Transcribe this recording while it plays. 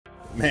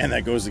Man,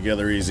 that goes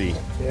together easy.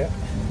 Yeah.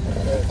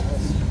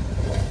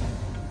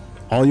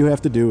 All you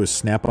have to do is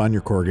snap on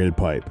your corrugated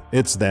pipe.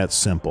 It's that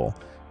simple.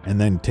 And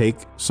then take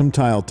some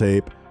tile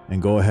tape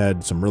and go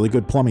ahead, some really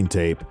good plumbing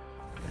tape,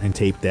 and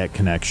tape that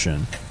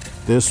connection.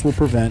 This will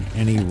prevent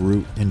any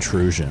root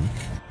intrusion.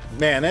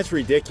 Man, that's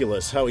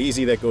ridiculous how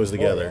easy that goes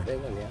together. Oh, yeah,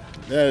 big one, yeah.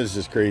 That is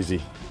just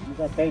crazy. You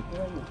got tape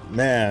in?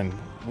 Man,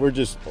 we're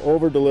just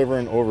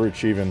over-delivering,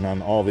 overachieving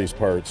on all these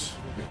parts.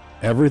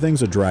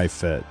 Everything's a dry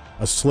fit,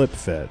 a slip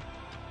fit,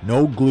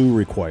 no glue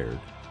required.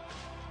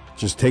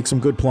 Just take some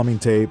good plumbing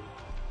tape,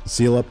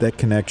 seal up that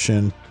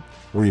connection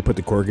where you put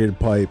the corrugated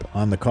pipe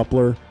on the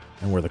coupler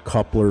and where the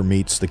coupler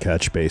meets the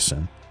catch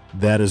basin.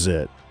 That is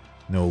it.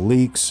 No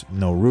leaks,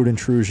 no root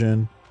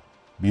intrusion,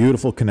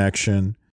 beautiful connection.